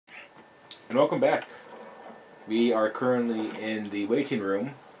And welcome back. We are currently in the waiting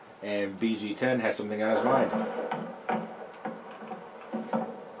room, and BG10 has something on his mind.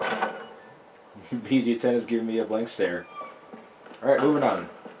 BG10 is giving me a blank stare. Alright, moving on.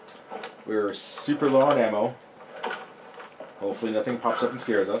 We're super low on ammo. Hopefully nothing pops up and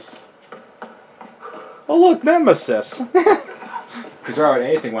scares us. Oh look, Nemesis! Because why would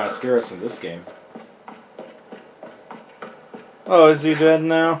anything want to scare us in this game? Oh, is he dead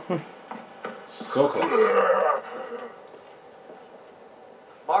now? So close.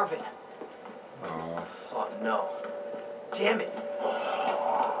 Marvin. Aww. Oh no. Damn it.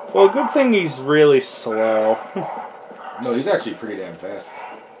 Well, good thing he's really slow. No, he's actually pretty damn fast.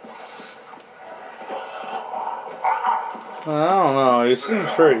 I don't know, he seems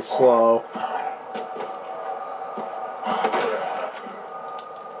pretty slow.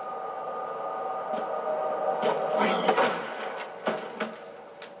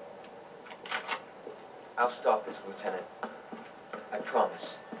 I'll stop this, Lieutenant. I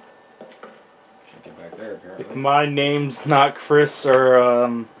promise. Can't get back there, apparently. If my name's not Chris or,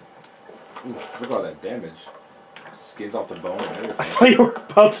 Ooh, look at all that damage. Skins off the bone and everything. I thought you were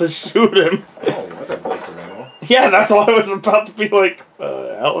about to shoot him. Oh, that's a waste of ammo. Yeah, that's all I was about to be like,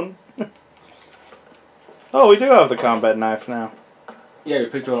 Alan. Oh, we do have the combat knife now. Yeah, we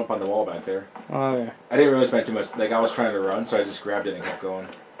picked one up on the wall back there. Oh, yeah. I didn't really spend too much. Like, I was trying to run, so I just grabbed it and kept going.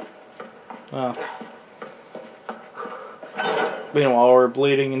 Oh. Meanwhile, we're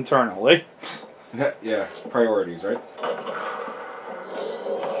bleeding internally. Yeah, priorities, right?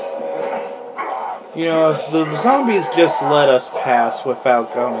 You know, if the zombies just let us pass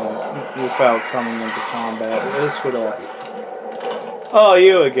without coming into combat, this would all be... Oh,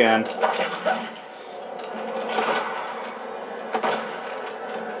 you again.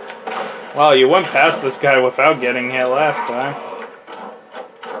 Wow, you went past this guy without getting hit last time.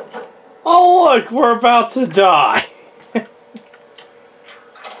 Oh look, we're about to die.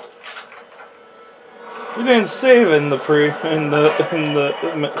 We didn't save in the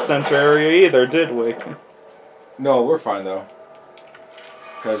center area either, did we? No, we're fine though.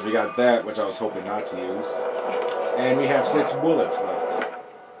 Because we got that, which I was hoping not to use. And we have 6 bullets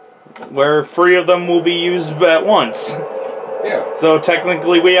left. Where 3 of them will be used at once. Yeah. So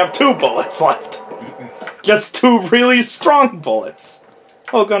technically we have 2 bullets left. Just 2 really strong bullets.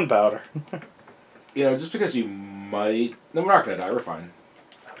 Oh, gunpowder. You know, just because you might... No, we're not going to die. We're fine.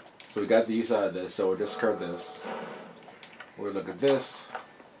 So we got the use out of this, so we'll discard this. We'll look at this.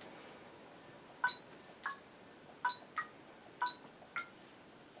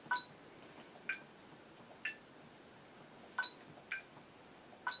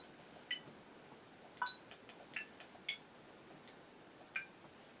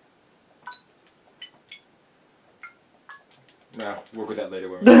 Nah, work with that later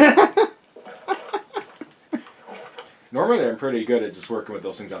when we're Normally I'm pretty good at just working with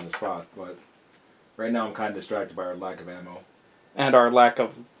those things on the spot, but right now I'm kind of distracted by our lack of ammo. And our lack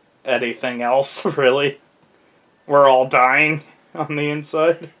of anything else, really. We're all dying on the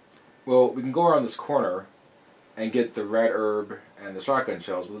inside. Well, we can go around this corner and get the red herb and the shotgun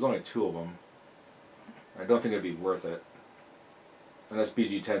shells, but there's only 2 of them. I don't think it'd be worth it. Unless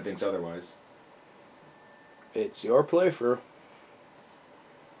BG10 thinks otherwise. It's your playthrough.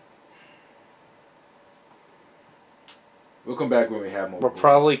 We'll come back when we have more. We'll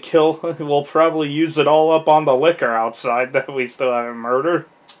probably use it all up on the liquor outside that we still haven't murdered.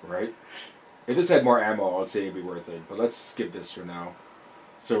 Right? If this had more ammo, I would say it'd be worth it. But let's skip this for now.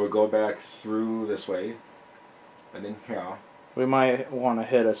 So we'll go back through this way. And then here. We might want to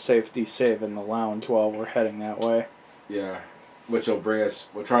hit a safety save in the lounge while we're heading that way. Yeah. Which will bring us...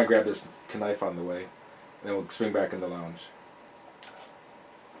 We'll try and grab this knife on the way. And then we'll swing back in the lounge.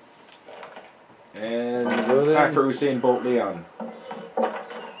 And time for Usain Bolt Leon. Oh,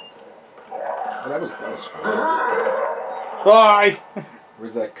 that was fun. Bye!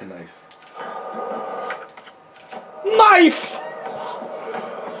 Where's that knife? Knife!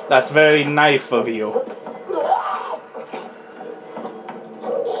 That's very knife of you.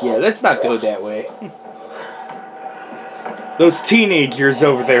 Yeah, let's not go that way. Those teenagers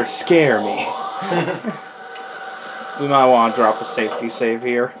over there scare me. We might want to drop a safety save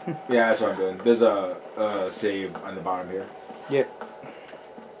here. Yeah, that's what I'm doing. There's a save on the bottom here. Yep.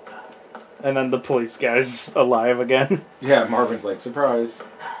 And then the police guy's alive again. Yeah, Marvin's like, surprise.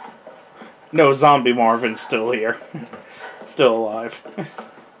 No, zombie Marvin's still here. Still alive.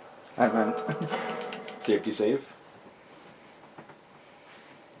 I meant. Safety save.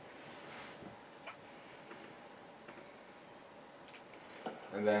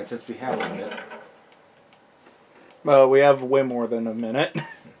 And then since we have a minute... Well, we have way more than a minute.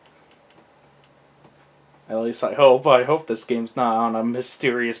 At least I hope. I hope this game's not on a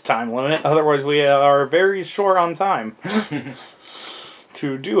mysterious time limit. Otherwise, we are very short on time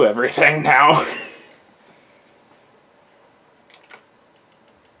to do everything now.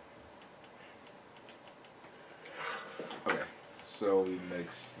 Okay, so we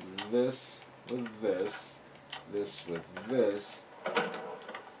mix this with this, this with this.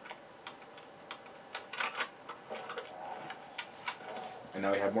 And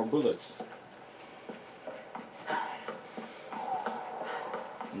now we have more bullets.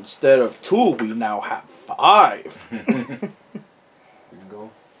 Instead of 2, we now have 5. We can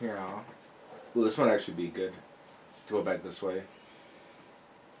go here. Well, this one actually be good to go back this way.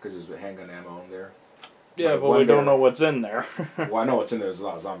 Because there's handgun ammo in there. Yeah, but we don't know what's in there. Well, I know what's in there. There's a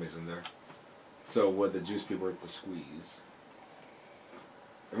lot of zombies in there. So would the juice be worth the squeeze?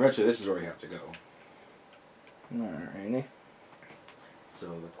 Eventually, this is where we have to go. Alrighty. So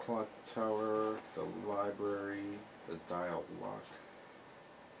the clock tower, the library, the dial lock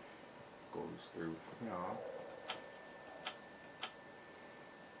goes through here.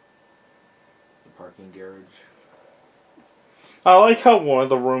 The parking garage. I like how one of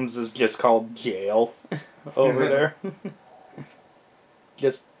the rooms is just called jail over there.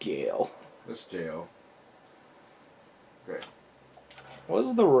 Just jail. This jail. Okay. What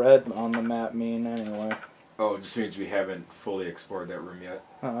does the red on the map mean anyway? Oh, it just means we haven't fully explored that room yet.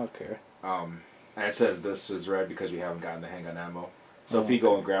 Oh, okay. And it says this is red because we haven't gotten the handgun ammo. So if you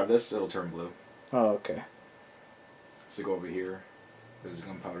go and grab this, it'll turn blue. Oh, okay. So go over here. There's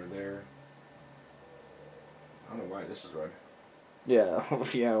gunpowder there. I don't know why this is red. Yeah,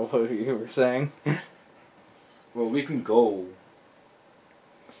 yeah, what you were saying. Well, we can go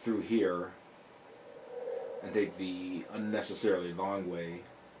through here and take the unnecessarily long way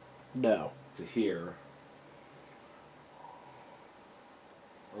No. to here.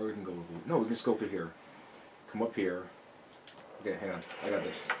 Or we can go through... No, we can just go through here. Come up here. Okay, hang on. I got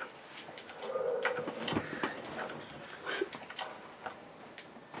this.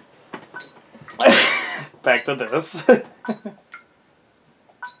 Back to this.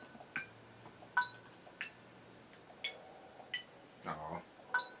 Aw.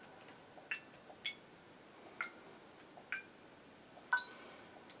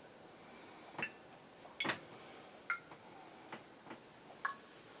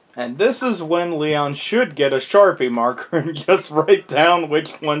 And this is when Leon should get a Sharpie marker and just write down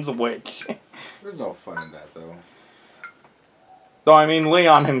which one's which. There's no fun in that, though. Though I mean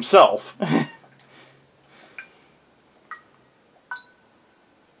Leon himself.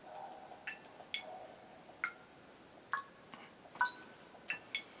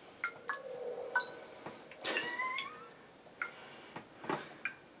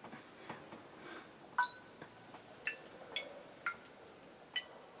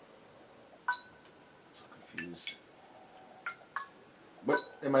 What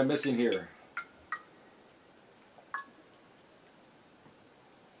am I missing here?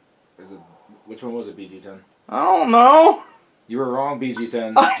 Is it, which one was it, BG10? I don't know. You were wrong,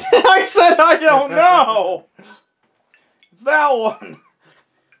 BG10. I said I don't know. It's that one.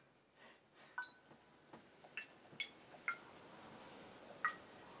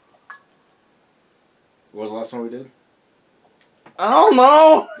 What was the last one we did? I don't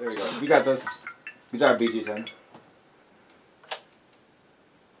know. There we go. You got this. Good job, BG10.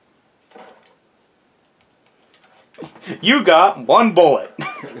 You got 1 bullet.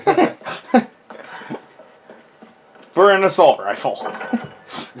 For an assault rifle.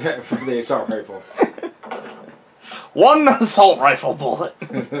 For the assault rifle. 1 assault rifle bullet.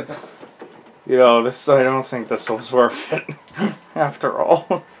 You know, this, I don't think this was worth it. After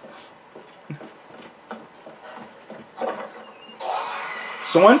all.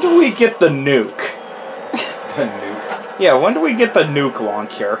 So when do we get the nuke? The nuke? Yeah, when do we get the nuke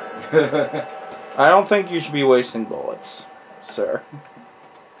launcher? I don't think you should be wasting bullets, sir.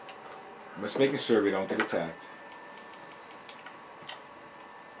 I'm just making sure we don't get attacked.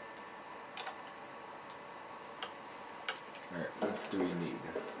 Alright, what do we need?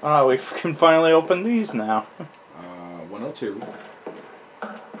 Ah, we can finally open these now. 102.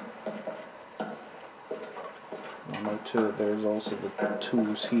 102, there's also the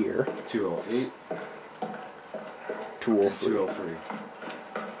 2s here. 208. 203. 203.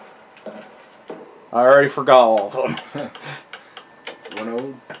 I already forgot all of them.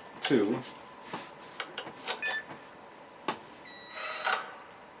 102.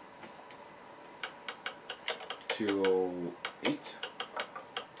 208.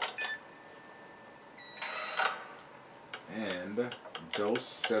 And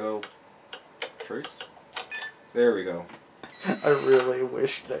Dos Cero Trace. There we go. I really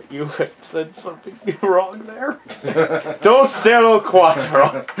wish that you had said something wrong there. Dos zero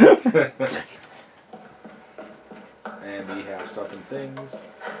cuatro. And we have stuff and things.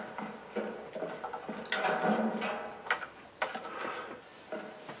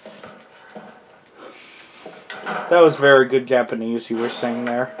 That was very good Japanese you were saying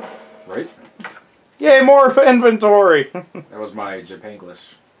there. Right? Yay, more inventory! That was my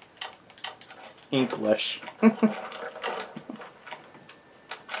Japanglish. English.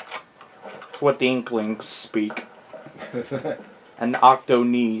 It's what the Inklings speak. And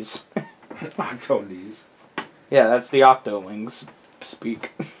Octonese. Octonese. Yeah, that's the Octolings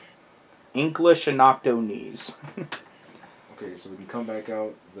speak. English and Octonese. Okay, so we can come back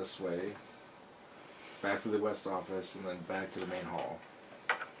out this way. Back to the West office, and then back to the main hall.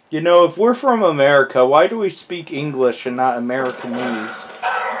 You know, if we're from America, why do we speak English and not Americanese?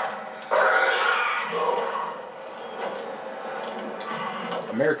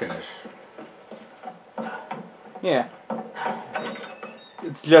 Americanish. Yeah.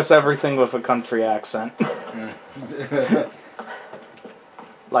 It's just everything with a country accent.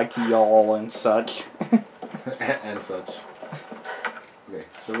 Like y'all and such. And such. Okay,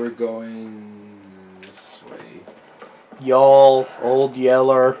 so we're going this way. Y'all, Old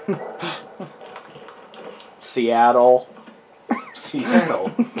Yeller, Seattle.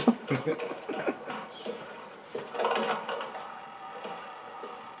 Seattle.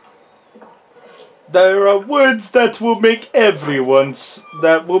 There are words that will make everyone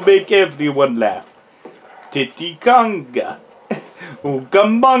laugh. Titicanga,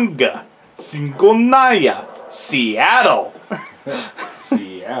 Ugamanga, Singonaya, Seattle.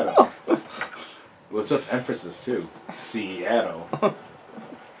 Seattle. With such emphasis too. Seattle.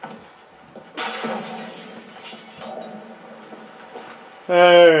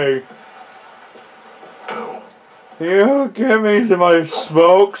 Hey. You give me my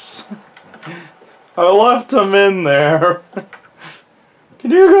smokes? I left them in there.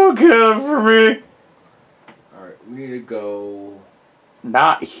 Can you go get them for me? Alright, we need to go...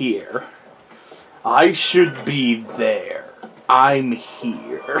 Not here. I should be there. I'm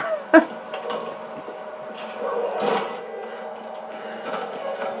here.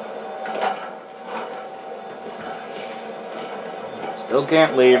 Still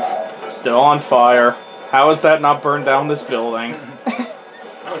can't leave. Still on fire. How has that not burned down this building?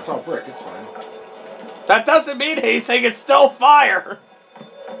 Oh, it's all brick, it's fine. That doesn't mean anything, it's still fire!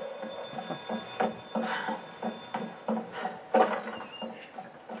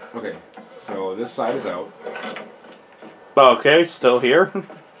 Okay, so this side is out. Okay, still here.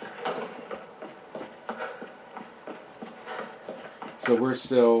 So we're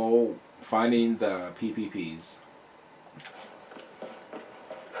still finding the PPPs.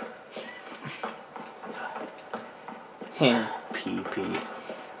 PP.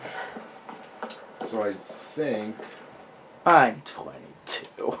 So I think... I'm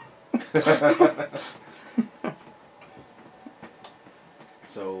 22.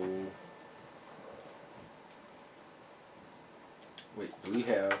 So... Wait, do we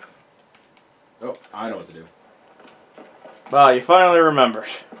have... Oh, I know what to do. Well, you finally remembered.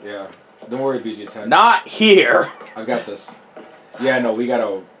 Yeah. Don't worry, BG-10. Not here! I've got this. Yeah, no, we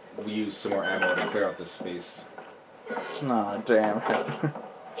gotta use some more ammo to clear out this space. Aw, damn it.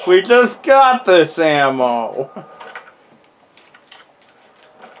 We just got this ammo!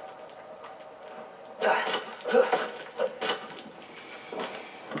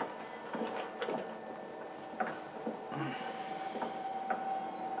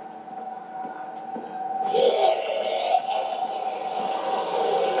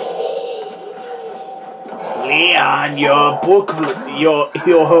 Leon, your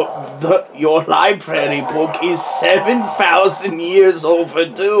library book is 7,000 years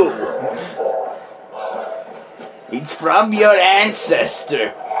overdue. It's from your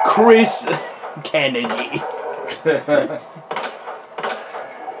ancestor, Chris Kennedy.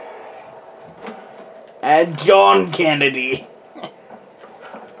 And John Kennedy.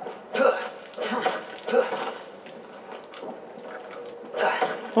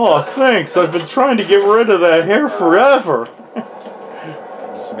 Oh, thanks. I've been trying to get rid of that hair forever.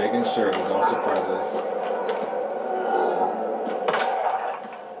 Just making sure there's no surprises.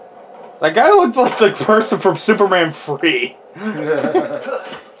 That guy looks like the person from Superman 3. I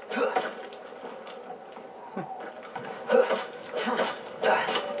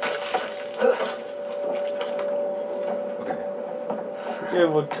forget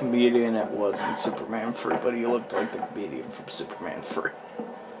what comedian it was in Superman 3, but he looked like the comedian from Superman 3.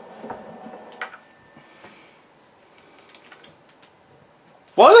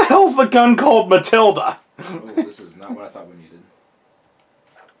 Why the hell's the gun called Matilda? Oh, this is not what I thought we needed.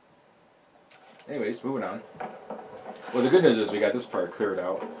 Anyways, moving on. Well, the good news is we got this part cleared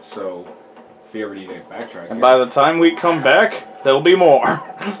out, so if you ever need to backtrack... And by the time we come back, there'll be more.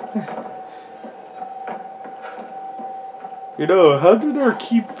 You know, how do there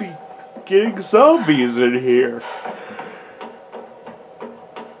keep getting zombies in here?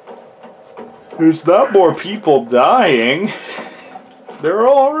 There's not more people dying. There are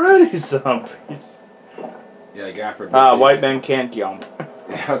already zombies. Yeah, God forbid. White men can't jump.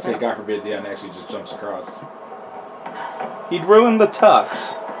 Yeah, I would say God forbid the end actually just jumps across. He'd ruin the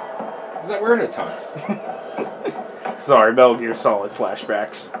tux. He's not wearing a tux. Sorry, Metal Gear Solid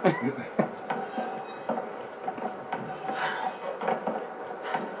flashbacks.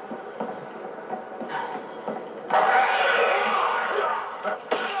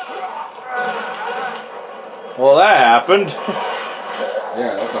 Well, that happened.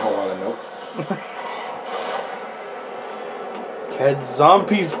 Yeah, that's a whole lot of nope. Can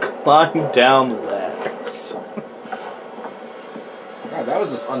zombies climb down ladders? God, that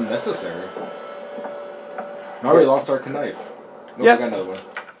was just unnecessary. Now we lost our knife. Nope, Yep. we got another one.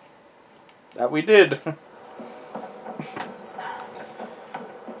 That we did.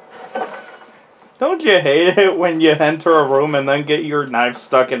 Don't you hate it when you enter a room and then get your knife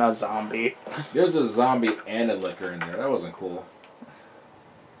stuck in a zombie? There's a zombie and a licker in there. That wasn't cool.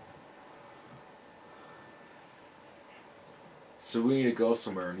 So we need to go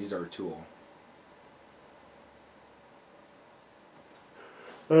somewhere and use our tool.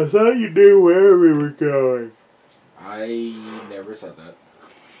 I thought you knew where we were going. I never said that.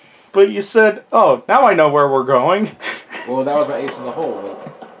 But you said, oh, now I know where we're going. Well, that was my ace in the hole.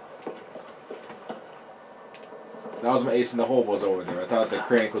 That was my ace in the hole was over there. I thought the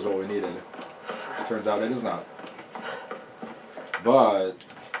crank was what we needed. Turns out it is not. But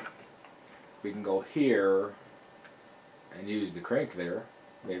we can go here and use the crank there,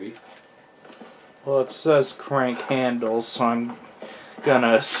 maybe. Well, it says crank handle, so I'm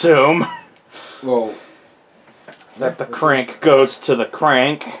gonna assume Well, that the crank goes to the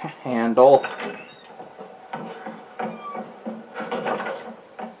crank handle.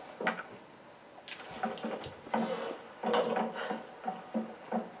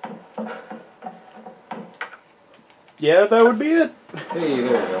 Yeah, that would be it. Hey, there we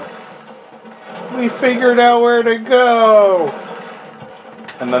go. We figured out where to go.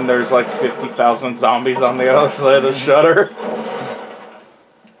 And then there's like 50,000 zombies on the other side of the shutter.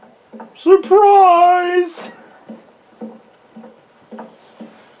 Surprise!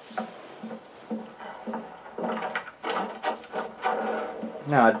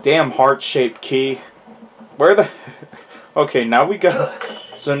 Nah, damn heart-shaped key. Where the... Okay, now we got...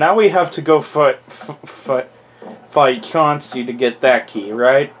 So now we have to go fight Chauncey to get that key,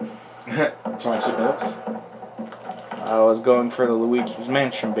 right? Chauncey Phillips. I was going for the Luigi's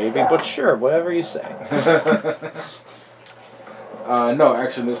Mansion, baby, but sure, whatever you say. No,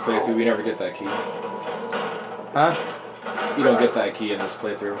 actually in this playthrough we never get that key. Huh? You don't get that key in this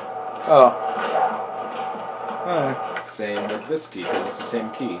playthrough. Oh. Alright. Same with this key, because it's the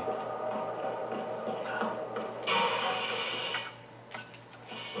same key.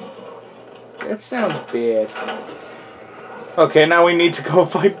 That sounds bad. Okay, now we need to go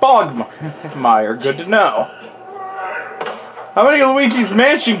fight Bogmire. Good to know. How many Luigi's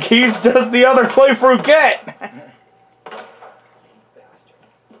Mansion keys does the other playthrough get?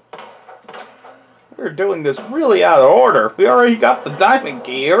 We're doing this really out of order. We already got the diamond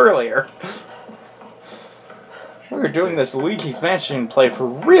key earlier. We're doing this Luigi's Mansion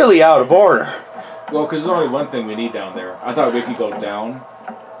playthrough really out of order. Well, because there's only one thing we need down there. I thought we could go down,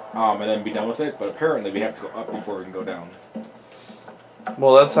 and then be done with it, but apparently we have to go up before we can go down.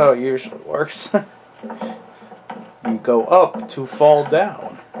 Well, that's how it usually works. You go up to fall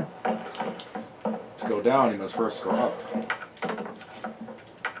down. To go down, you must first go up.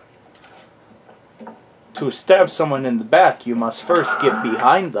 To stab someone in the back, you must first get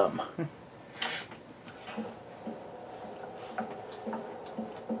behind them.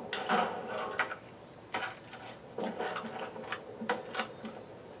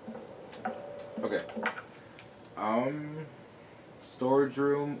 Okay. Storage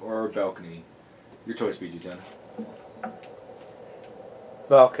room or balcony? Your choice, BG10.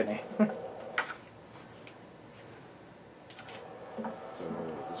 Balcony. So,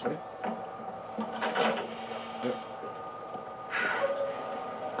 this way? Yep.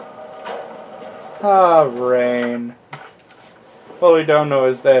 Ah, rain. What we don't know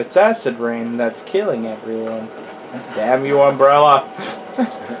is that it's acid rain that's killing everyone. Damn you, Umbrella.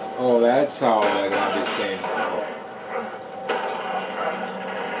 Oh, that's how I got this game.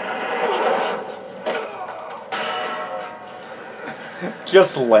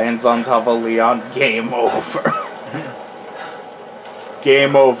 Just lands on top of Leon. Game over.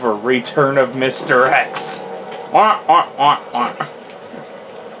 Game over. Return of Mr. X. Wah, wah, wah, wah.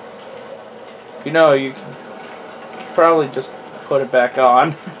 You know, you can probably just put it back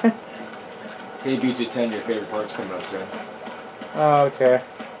on. Hey, BG10, your favorite part's coming up soon. Oh, okay.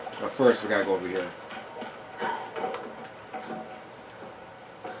 But first, we gotta go over here.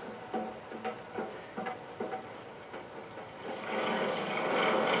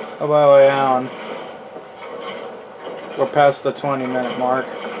 How about way down? We're past the 20-minute mark.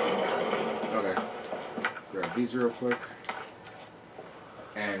 Okay. Grab these real quick.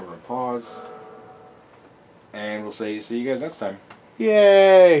 And we're gonna pause. And we'll see you guys next time.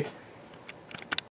 Yay!